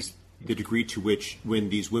mind is the degree to which, when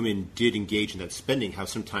these women did engage in that spending, how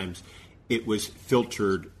sometimes it was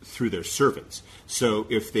filtered through their servants. So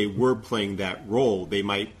if they were playing that role, they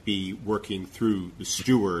might be working through the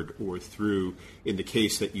steward, or through, in the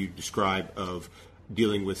case that you describe of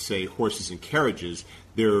dealing with, say, horses and carriages,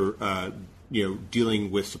 they're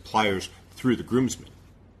dealing with suppliers through the groomsmen.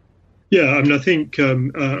 Yeah, I mean, I think a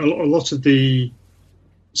lot of the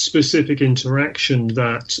specific interaction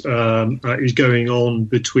that is going on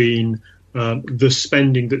between the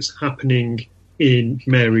spending that's happening in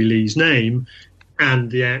Mary Lee's name and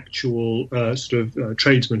the actual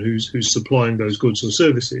tradesman who's supplying those goods or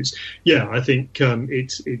services. Yeah, I think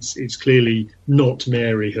it's clearly not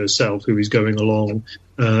Mary herself who is going along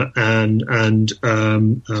and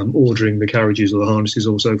ordering the carriages or the harnesses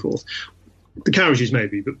or so forth. The carriages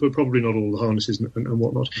maybe, but probably not all the harnesses and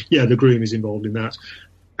whatnot. Yeah, the groom is involved in that.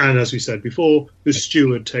 And as we said before, the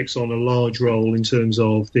steward takes on a large role in terms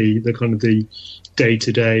of the kind of the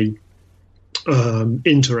day-to-day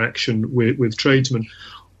interaction with tradesmen.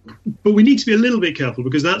 But we need to be a little bit careful,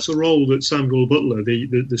 because that's a role that Samuel Butler,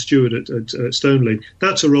 the steward at Stoneleigh,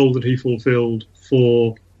 that's a role that he fulfilled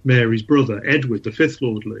for Mary's brother, Edward, the fifth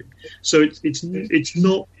Lord Lee. So it's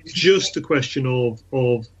not just a question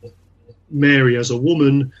of Mary as a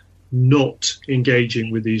woman not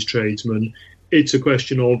engaging with these tradesmen. It's a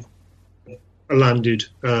question of a landed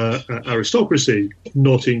aristocracy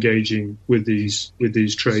not engaging with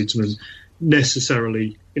these tradesmen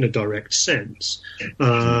necessarily in a direct sense.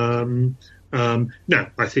 Now,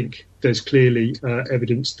 I think there's clearly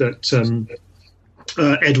evidence that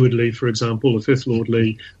Edward Lee, for example, the fifth Lord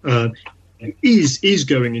Lee, is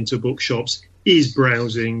going into bookshops, is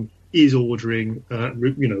browsing, is ordering,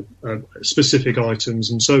 specific items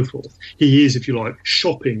and so forth. He is, if you like,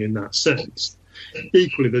 shopping in that sense.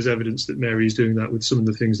 Equally, there's evidence that Mary is doing that with some of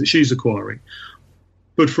the things that she's acquiring.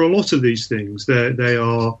 But for a lot of these things, they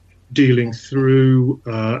are dealing through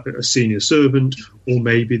a senior servant, or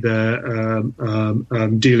maybe they're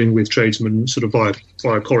dealing with tradesmen sort of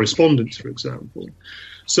via correspondence, for example.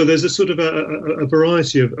 So there's a sort of a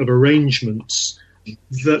variety of arrangements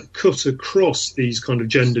that cut across these kind of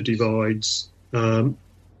gender divides, and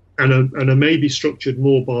are maybe structured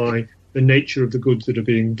more by the nature of the goods that are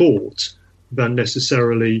being bought than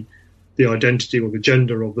necessarily the identity or the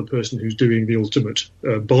gender of the person who's doing the ultimate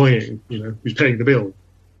buying, who's paying the bill.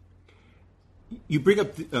 You bring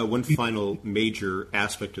up one final major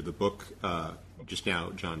aspect of the book just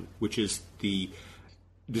now, John, which is the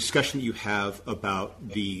discussion that you have about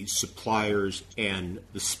the suppliers and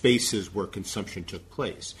the spaces where consumption took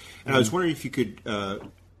place. And I was wondering if you could,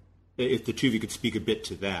 if the two of you could speak a bit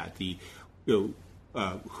to that, who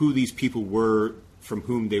these people were, from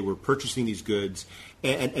whom they were purchasing these goods,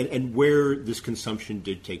 and where this consumption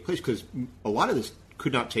did take place, because a lot of this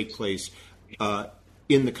could not take place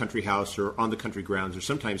in the country house or on the country grounds, or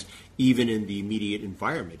sometimes even in the immediate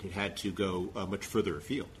environment. It had to go much further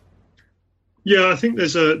afield. Yeah, I think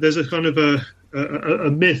there's a kind of a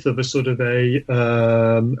myth of a sort of a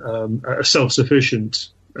self-sufficient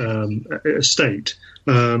estate,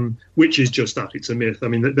 which is just that. It's a myth. I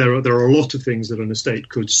mean, there are a lot of things that an estate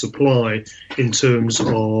could supply in terms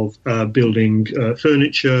of building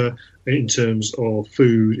furniture, in terms of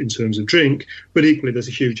food, in terms of drink, but equally there's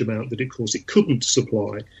a huge amount that, of course, it couldn't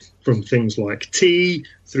supply, from things like tea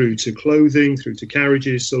through to clothing, through to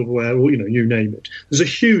carriages, silverware, or, you name it. There's a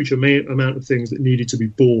huge amount of things that needed to be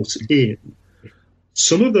bought in.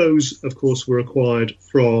 Some of those, of course, were acquired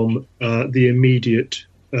from the immediate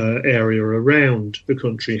area around the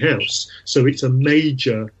country house. So it's a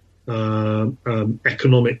major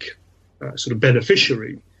economic sort of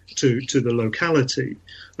beneficiary to the locality.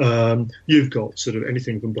 You've got sort of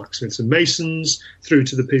anything from blacksmiths and masons through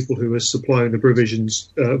to the people who are supplying the provisions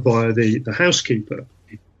via the housekeeper.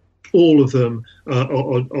 All of them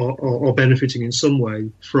are benefiting in some way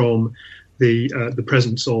from the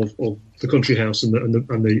presence of the country house and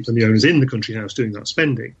the owners in the country house doing that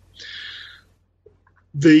spending.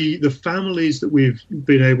 The families that we've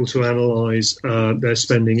been able to analyse their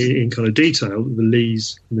spending in kind of detail, the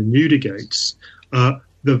Lees and the Newdigates,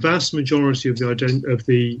 the vast majority of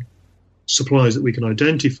the suppliers that we can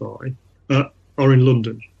identify are in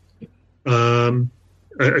London.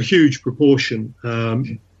 A huge proportion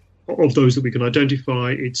of those that we can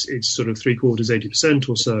identify, it's sort of 80%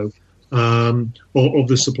 or so of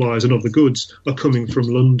the suppliers and of the goods are coming from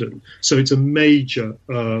London. So it's a major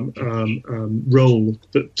role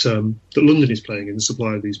that London is playing in the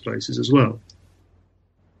supply of these places as well.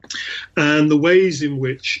 And the ways in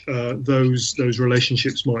which those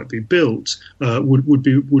relationships might be built would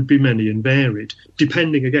be many and varied,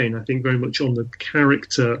 depending, again, I think, very much on the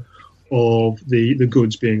character of the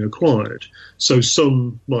goods being acquired. So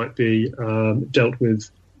some might be dealt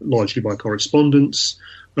with largely by correspondence.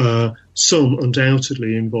 Some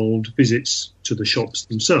undoubtedly involved visits to the shops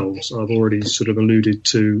themselves. I've already sort of alluded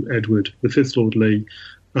to Edward, the fifth Lord Lee,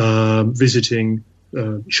 visiting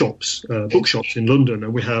shops, bookshops in London,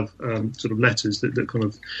 and we have sort of letters that kind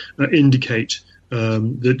of indicate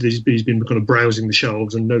that he's been kind of browsing the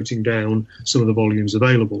shelves and noting down some of the volumes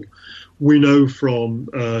available. We know from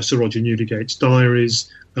Sir Roger Newdigate's diaries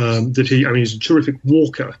that he's a terrific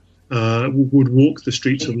walker. Would walk the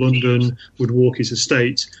streets of London, would walk his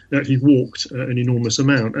estate. He walked an enormous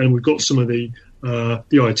amount, and we've got some of the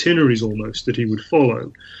itineraries almost that he would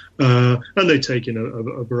follow. And they take in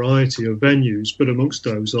a variety of venues, but amongst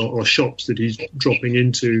those are shops that he's dropping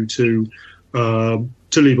into to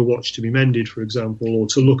leave a watch to be mended, for example, or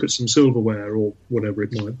to look at some silverware or whatever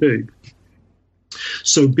it might be.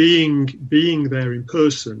 So being there in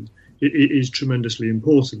person is tremendously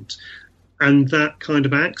important. And that kind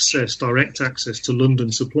of access, direct access to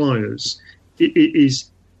London suppliers, is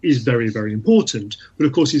very, very important. But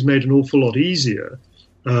of course, it's made an awful lot easier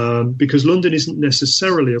because London isn't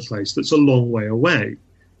necessarily a place that's a long way away.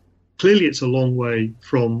 Clearly, it's a long way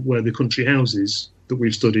from where the country houses that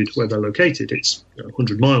we've studied, where they're located. It's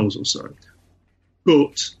 100 miles or so.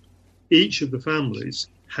 But each of the families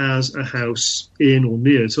has a house in or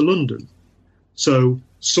near to London. So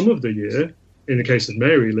some of the year, in the case of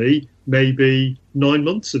Mary Lee, maybe 9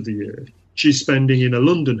 months of the year, she's spending in a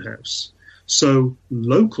London house. So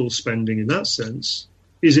local spending in that sense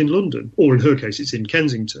is in London, or in her case, it's in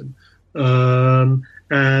Kensington. And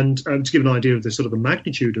to give an idea of the sort of the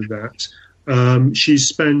magnitude of that, she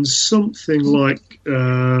spends something like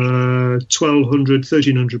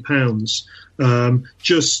 £1,300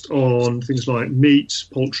 just on things like meat,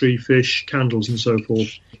 poultry, fish, candles, and so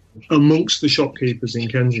forth, amongst the shopkeepers in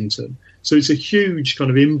Kensington. So it's a huge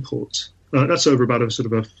kind of input. That's over about a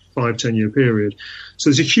sort of a 5-10 year period. So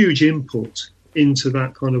there's a huge input into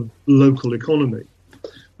that kind of local economy.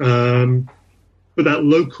 But that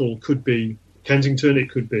local could be Kensington,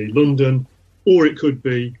 it could be London, or it could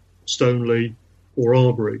be Stoneleigh or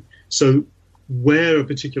Arbury. So where a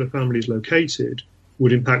particular family is located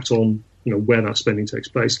would impact on, where that spending takes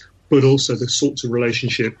place, but also the sorts of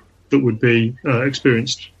relationship that would be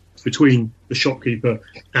experienced between the shopkeeper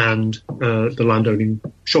and the landowning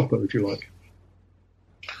shopper, if you like.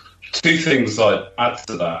 Two things I'd add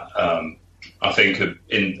to that. I think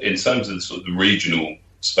in terms of sort of the regional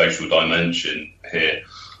spatial dimension here,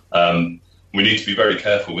 we need to be very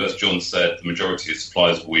careful. As John said, the majority of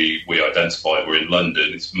suppliers we identify were in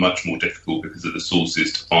London. It's much more difficult because of the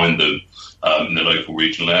sources to find them in the local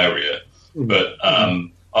regional area. But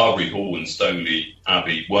Arbury Hall and Stoneleigh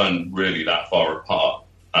Abbey weren't really that far apart.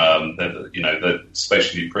 They're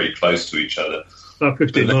spatially pretty close to each other. About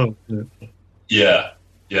 15 miles. Yeah.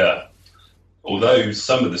 Although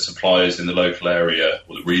some of the suppliers in the local area,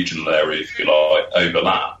 or the regional area, if you like,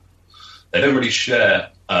 overlap, they don't really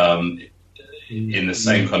share in the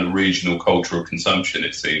same kind of regional cultural consumption,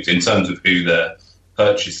 it seems. In terms of who they're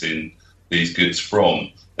purchasing these goods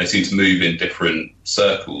from, they seem to move in different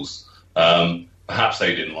circles. Perhaps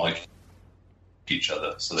they didn't like each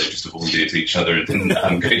other, so they just avoided each other and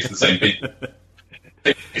didn't go to the same people.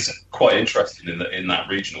 It's quite interesting in that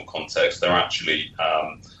regional context. They're actually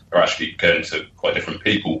going to quite different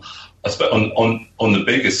people. I suppose on the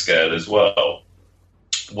bigger scale as well,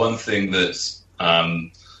 one thing that's not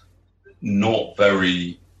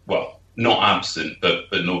absent,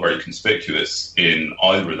 but not very conspicuous in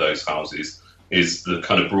either of those houses is the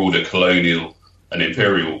kind of broader colonial and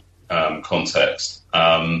imperial context,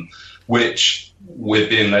 which we're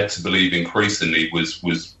being led to believe increasingly was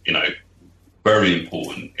very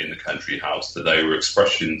important in the country house, that they were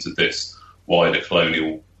expressions of this wider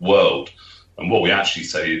colonial world. And what we actually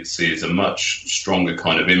see is a much stronger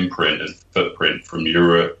kind of imprint and footprint from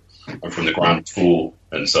Europe and from the Grand Tour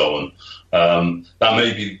and so on. That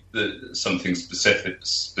may be something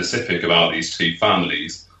specific about these two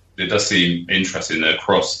families. It does seem interesting that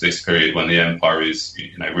across this period when the empire is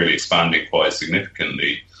really expanding quite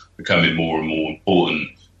significantly, becoming more and more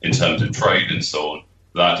important in terms of trade and so on,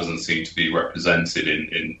 that doesn't seem to be represented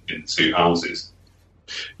in two houses.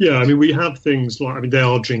 Yeah, I mean, we have things like, they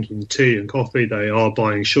are drinking tea and coffee, they are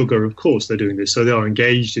buying sugar, of course they're doing this, so they are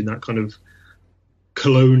engaged in that kind of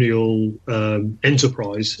colonial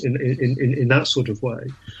enterprise in that sort of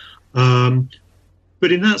way.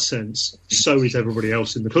 But in that sense, so is everybody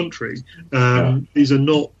else in the country. These are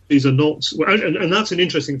not, and that's an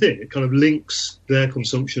interesting thing. It kind of links their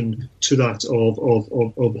consumption to that of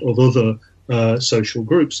other social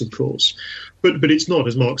groups, of course. But it's not,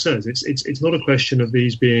 as Mark says, it's not a question of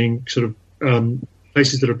these being sort of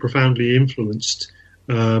places that are profoundly influenced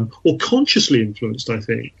or consciously influenced, I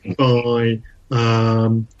think, by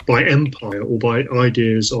empire or by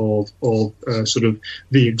ideas of sort of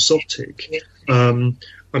the exotic.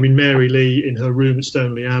 Mary Lee in her room at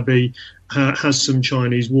Stoneleigh Abbey has some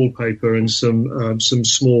Chinese wallpaper and some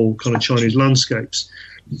small kind of Chinese landscapes.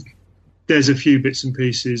 There's a few bits and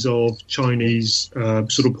pieces of Chinese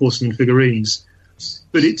sort of porcelain figurines,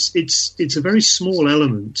 but it's a very small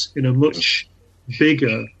element in a much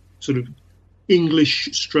bigger sort of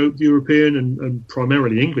English/European and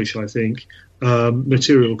primarily English, I think,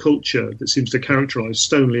 material culture that seems to characterise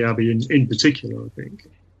Stoneleigh Abbey in particular, I think.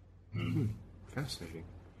 Fascinating.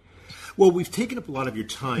 Well, we've taken up a lot of your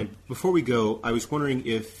time. Before we go, I was wondering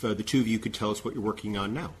if the two of you could tell us what you're working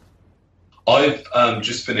on now. I've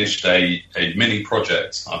just finished a mini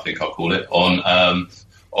project, I think I'll call it, on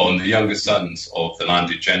the younger sons of the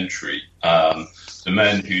landed gentry, the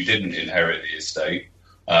men who didn't inherit the estate,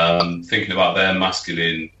 thinking about their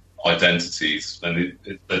masculine identities. And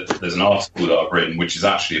there's an article that I've written which is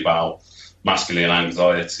actually about masculine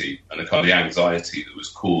anxiety and the kind of anxiety that was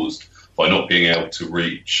caused by not being able to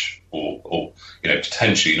reach or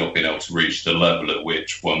potentially not being able to reach the level at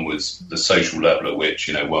which one was, the social level at which,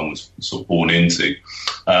 one was sort of born into.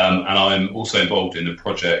 And I'm also involved in a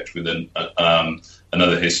project with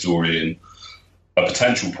another historian, a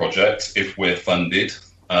potential project, if we're funded,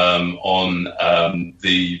 on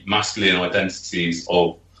the masculine identities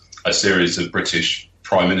of a series of British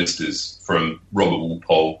prime ministers, from Robert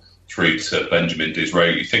Walpole through to Benjamin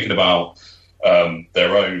Disraeli, thinking about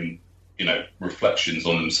their own, reflections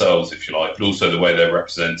on themselves, if you like, but also the way they're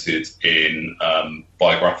represented in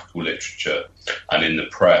biographical literature and in the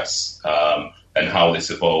press, and how this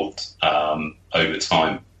evolved over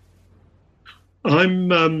time. I'm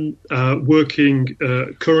working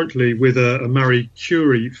currently with a Marie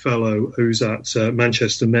Curie fellow who's at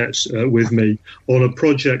Manchester Met with me on a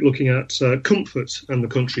project looking at comfort and the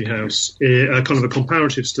country house, a kind of a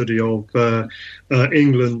comparative study of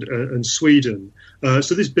England and Sweden.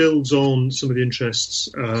 So this builds on some of the interests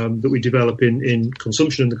that we develop in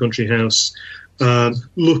consumption in the country house,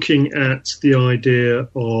 looking at the idea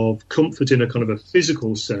of comfort in a kind of a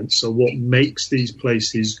physical sense. So what makes these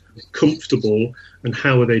places comfortable and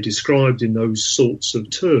how are they described in those sorts of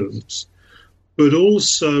terms? But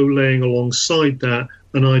also laying alongside that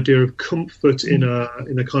an idea of comfort in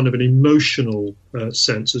a kind of an emotional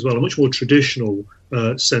sense as well, a much more traditional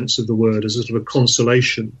sense of the word, as a sort of a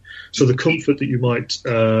consolation. So the comfort that you might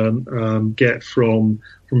get from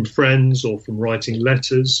friends or from writing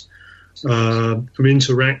letters, from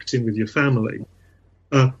interacting with your family,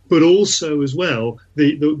 but also as well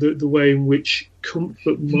the way in which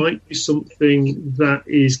comfort might be something that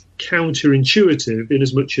is counterintuitive, in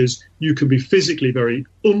as much as you can be physically very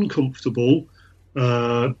uncomfortable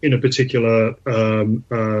in a particular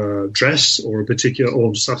dress or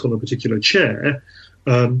sat on a particular chair.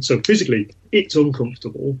 So physically it's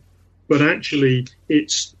uncomfortable, but actually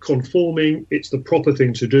it's conforming, it's the proper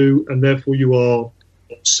thing to do, and therefore you are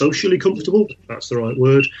socially comfortable. That's the right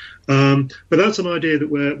word. But that's an idea that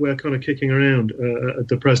we're kind of kicking around at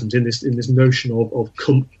the present in this notion of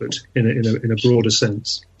comfort in a broader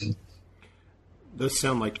sense. Those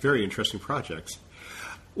sound like very interesting projects.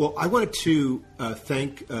 Well, I wanted to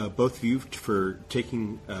thank both of you for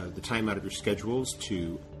taking the time out of your schedules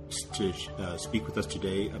to speak with us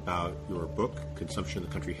today about your book, Consumption in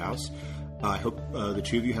the Country House. I hope the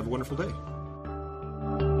two of you have a wonderful day.